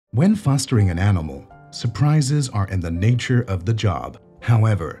When fostering an animal, surprises are in the nature of the job.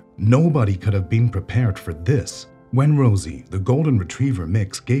 However, nobody could have been prepared for this. When Rosie, the golden retriever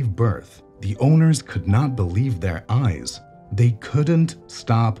mix, gave birth, the owners could not believe their eyes. They couldn't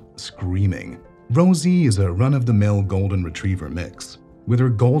stop screaming. Rosie is a run-of-the-mill golden retriever mix. With her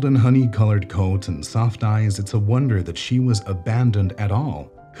golden honey-colored coat and soft eyes, it's a wonder that she was abandoned at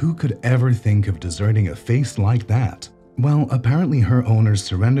all. Who could ever think of deserting a face like that? Well, apparently her owners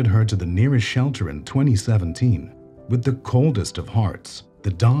surrendered her to the nearest shelter in 2017. With the coldest of hearts, the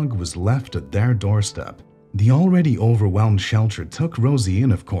dog was left at their doorstep. The already overwhelmed shelter took Rosie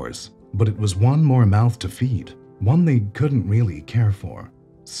in, of course, but it was one more mouth to feed, one they couldn't really care for.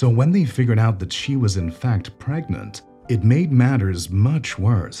 So when they figured out that she was in fact pregnant, it made matters much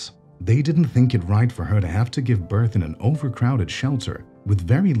worse. They didn't think it right for her to have to give birth in an overcrowded shelter with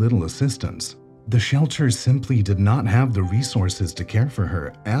very little assistance. The shelter simply did not have the resources to care for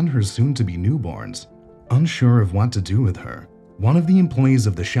her and her soon-to-be newborns. Unsure of what to do with her, one of the employees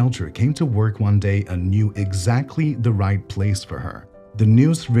of the shelter came to work one day and knew exactly the right place for her. The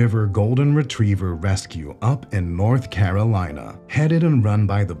Neuse River Golden Retriever Rescue up in North Carolina, headed and run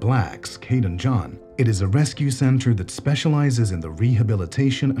by the Blacks, Kate and John. It is a rescue center that specializes in the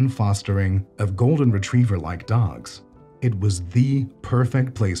rehabilitation and fostering of golden retriever-like dogs. It was the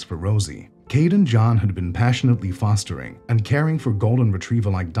perfect place for Rosie. Kate and John had been passionately fostering and caring for golden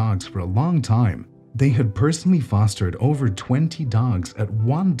retriever-like dogs for a long time. They had personally fostered over 20 dogs at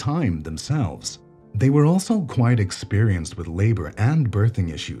one time themselves. They were also quite experienced with labor and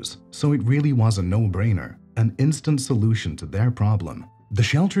birthing issues, so it really was a no-brainer, an instant solution to their problem. The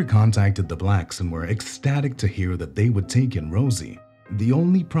shelter contacted the Blacks and were ecstatic to hear that they would take in Rosie. The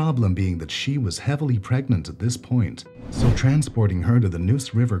only problem being that she was heavily pregnant at this point, so transporting her to the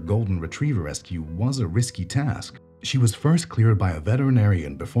Neuse River Golden Retriever Rescue was a risky task. She was first cleared by a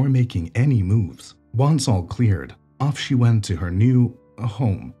veterinarian before making any moves. Once all cleared, off she went to her new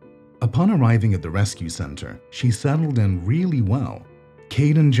home. Upon arriving at the rescue center, she settled in really well.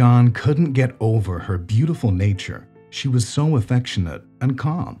 Kate and John couldn't get over her beautiful nature. She was so affectionate and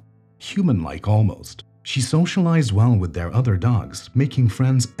calm, human-like almost. She socialized well with their other dogs, making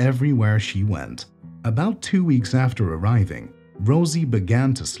friends everywhere she went. About 2 weeks after arriving, Rosie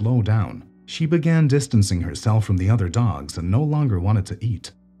began to slow down. She began distancing herself from the other dogs and no longer wanted to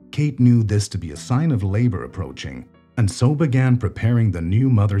eat. Kate knew this to be a sign of labor approaching, and so began preparing the new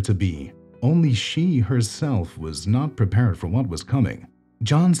mother-to-be. Only she herself was not prepared for what was coming.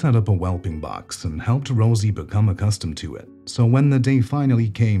 John set up a whelping box and helped Rosie become accustomed to it, so when the day finally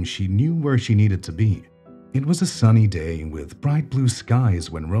came, she knew where she needed to be. It was a sunny day with bright blue skies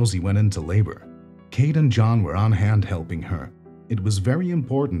when Rosie went into labor. Kate and John were on hand helping her. It was very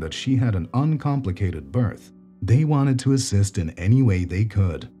important that she had an uncomplicated birth. They wanted to assist in any way they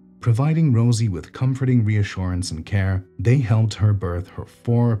could. Providing Rosie with comforting reassurance and care, they helped her birth her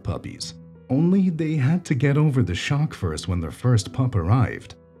 4 puppies. Only they had to get over the shock first when their first pup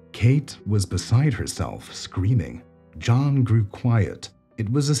arrived. Kate was beside herself, screaming. John grew quiet.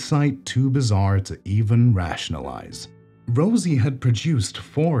 It was a sight too bizarre to even rationalize. Rosie had produced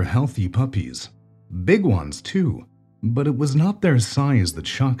 4 healthy puppies. Big ones too. But it was not their size that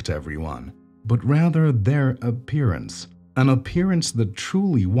shocked everyone, but rather their appearance. An appearance that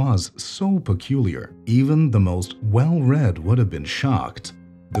truly was so peculiar, even the most well-read would have been shocked.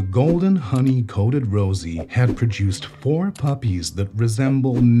 The golden honey-coated Rosie had produced 4 puppies that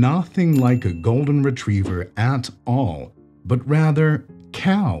resemble nothing like a golden retriever at all, but rather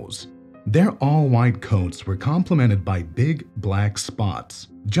cows. Their all-white coats were complemented by big black spots,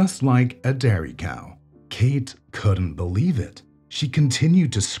 just like a dairy cow. Kate couldn't believe it. She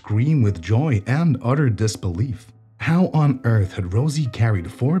continued to scream with joy and utter disbelief. How on earth had Rosie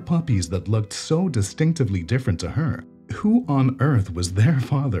carried 4 puppies that looked so distinctively different to her? Who on earth was their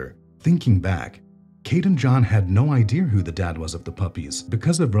father? Thinking back, Kate and John had no idea who the dad was of the puppies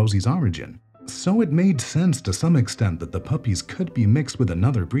because of Rosie's origin. So it made sense to some extent that the puppies could be mixed with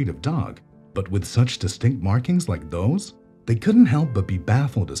another breed of dog. But with such distinct markings like those, they couldn't help but be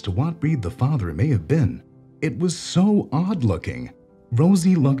baffled as to what breed the father may have been. It was so odd-looking.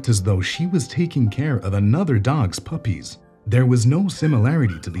 Rosie looked as though she was taking care of another dog's puppies. There was no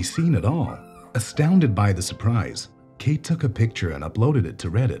similarity to be seen at all. Astounded by the surprise, Kate took a picture and uploaded it to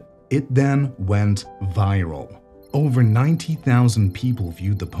Reddit. It then went viral. Over 90,000 people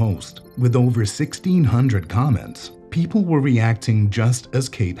viewed the post, with over 1,600 comments. People were reacting just as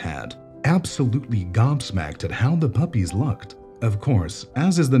Kate had, absolutely gobsmacked at how the puppies looked. Of course,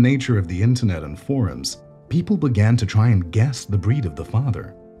 as is the nature of the internet and forums, people began to try and guess the breed of the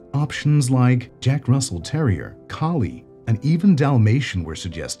father. Options like Jack Russell Terrier, Collie, and even Dalmatian were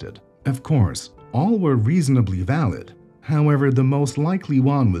suggested. Of course, all were reasonably valid. However, the most likely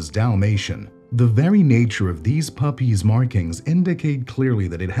one was Dalmatian. The very nature of these puppies' markings indicate clearly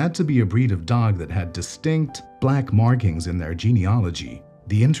that it had to be a breed of dog that had distinct black markings in their genealogy.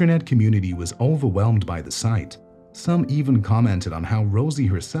 The internet community was overwhelmed by the sight. Some even commented on how Rosie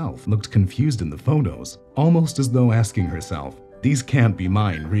herself looked confused in the photos, almost as though asking herself, "These can't be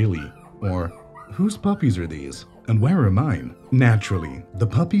mine, really," or "Whose puppies are these? And where are mine?" Naturally, the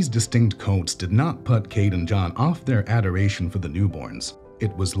puppies' distinct coats did not put Kate and John off their adoration for the newborns.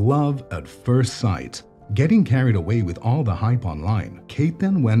 It was love at first sight. Getting carried away with all the hype online, Kate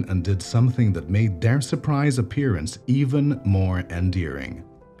then went and did something that made their surprise appearance even more endearing.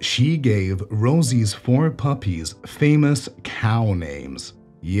 She gave Rosie's 4 puppies famous cow names.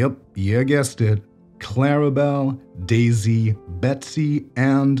 Yep, you guessed it. Clarabelle, Daisy, Betsy,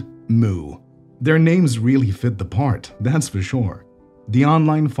 and Moo. Their names really fit the part, that's for sure. The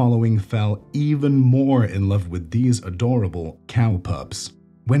online following fell even more in love with these adorable cow pups.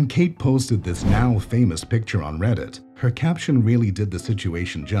 When Kate posted this now famous picture on Reddit, her caption really did the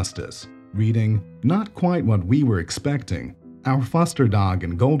situation justice, reading, "Not quite what we were expecting. Our foster dog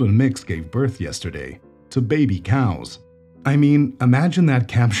and golden mix gave birth yesterday to baby cows." I mean, imagine that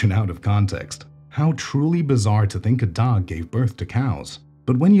caption out of context. How truly bizarre to think a dog gave birth to cows.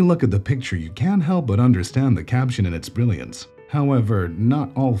 But when you look at the picture, you can't help but understand the caption and its brilliance. However, not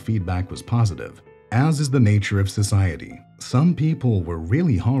all feedback was positive. As is the nature of society, some people were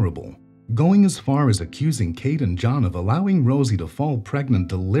really horrible, going as far as accusing Kate and John of allowing Rosie to fall pregnant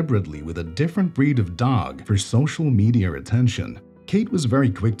deliberately with a different breed of dog for social media attention. Kate was very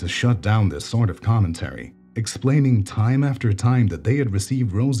quick to shut down this sort of commentary, explaining time after time that they had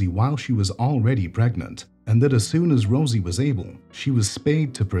received Rosie while she was already pregnant, and that as soon as Rosie was able, she was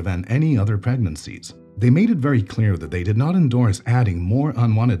spayed to prevent any other pregnancies. They made it very clear that they did not endorse adding more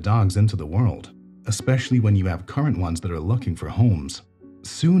unwanted dogs into the world, especially when you have current ones that are looking for homes.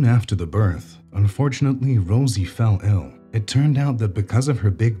 Soon after the birth, unfortunately, Rosie fell ill. It turned out that because of her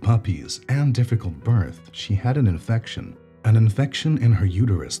big puppies and difficult birth, she had an infection in her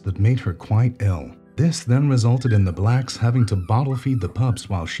uterus that made her quite ill. This then resulted in the Blacks having to bottle feed the pups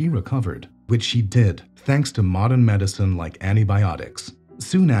while she recovered, which she did thanks to modern medicine like antibiotics.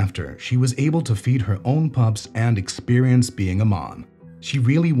 Soon after, she was able to feed her own pups and experience being a mom. She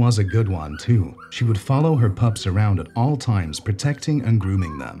really was a good one too. She would follow her pups around at all times, protecting and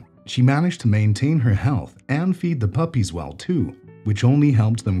grooming them. She managed to maintain her health and feed the puppies well too, which only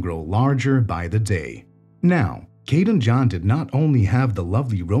helped them grow larger by the day. Now, Kate and John did not only have the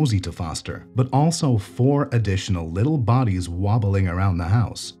lovely Rosie to foster, but also 4 additional little bodies wobbling around the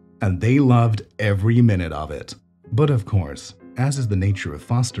house, and they loved every minute of it. But of course, as is the nature of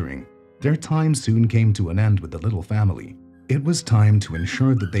fostering, their time soon came to an end with the little family. It was time to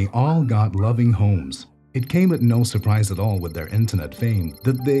ensure that they all got loving homes. It came at no surprise at all with their internet fame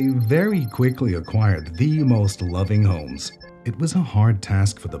that they very quickly acquired the most loving homes. It was a hard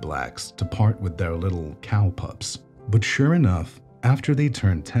task for the Blacks to part with their little cow pups. But sure enough, after they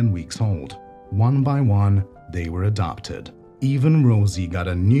turned 10 weeks old, one by one, they were adopted. Even Rosie got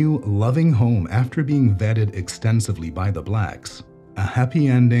a new loving home after being vetted extensively by the Blacks. A happy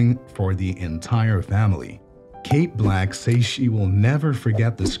ending for the entire family. Kate Black says she will never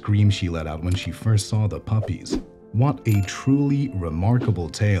forget the scream she let out when she first saw the puppies. What a truly remarkable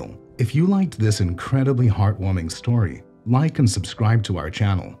tale. If you liked this incredibly heartwarming story, like and subscribe to our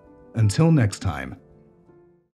channel. Until next time,